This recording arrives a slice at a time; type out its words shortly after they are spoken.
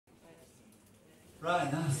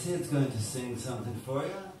Right, now Syd's going to sing something for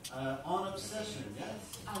you. On Obsession,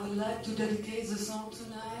 yes? I would like to dedicate the song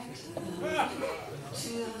tonight to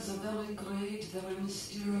the very great, very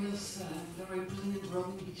mysterious, very brilliant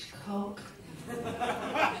Robyn Hitchcock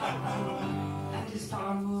and his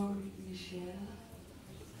paramour, Michelle,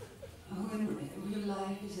 who in real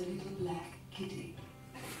life is a little black kitty.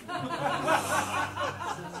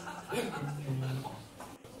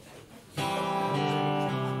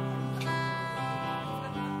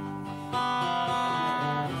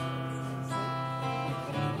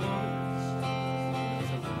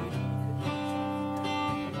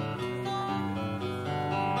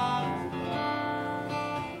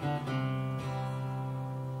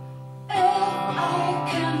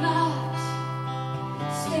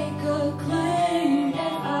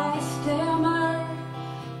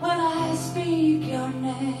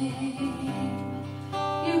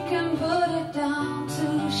 You can put it down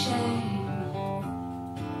to shame,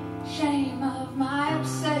 shame of my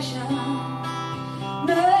obsession.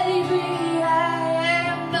 Maybe I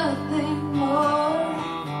am nothing more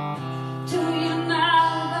to you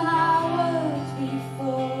now than I was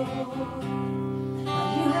before. But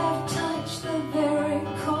you have touched the very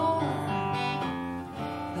core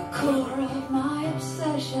of my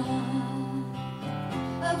obsession.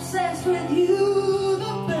 Obsessed with you,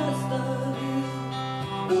 the best of you,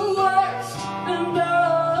 the worst and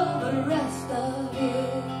all the rest of you.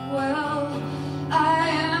 Well, I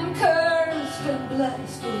am cursed and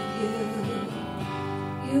blessed with you.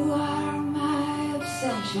 You are my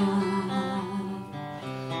obsession.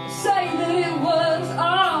 Say that it was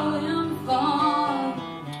all in fun.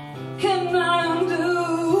 Can I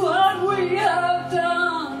undo what we have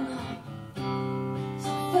done?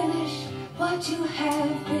 So finish what you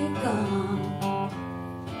have begun.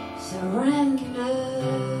 Surrender.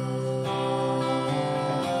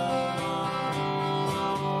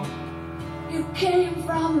 You came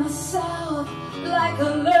from the south like a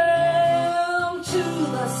lamb to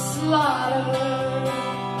the slaughter.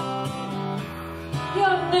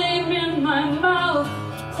 Your name in my mouth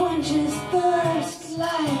quenches thirst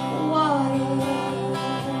like water.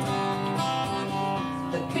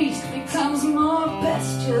 The beast becomes more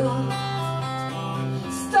bestial.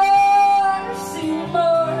 Stars seem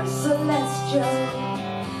more celestial,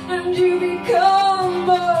 and you become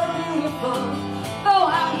more beautiful. Though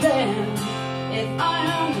I'm damned if I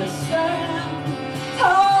understand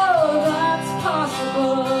how that's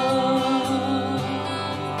possible.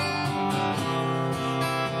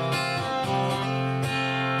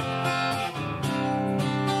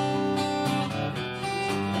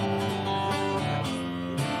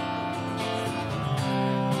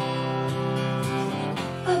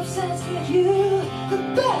 Obsessed with you, the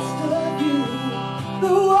best of you,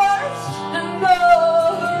 the worst and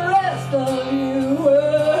all the rest of you.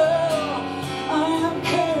 Well, I am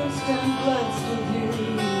cursed and blessed with you.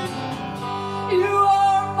 You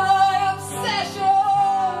are my obsession.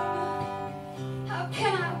 How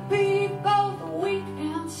can I be both weak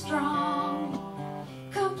and strong,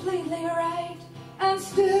 completely right and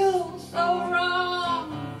still so wrong?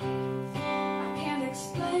 I can't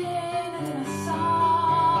explain it in a song.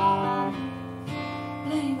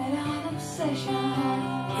 Blame it on obsession.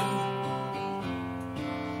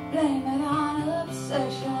 Blame it on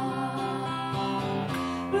obsession.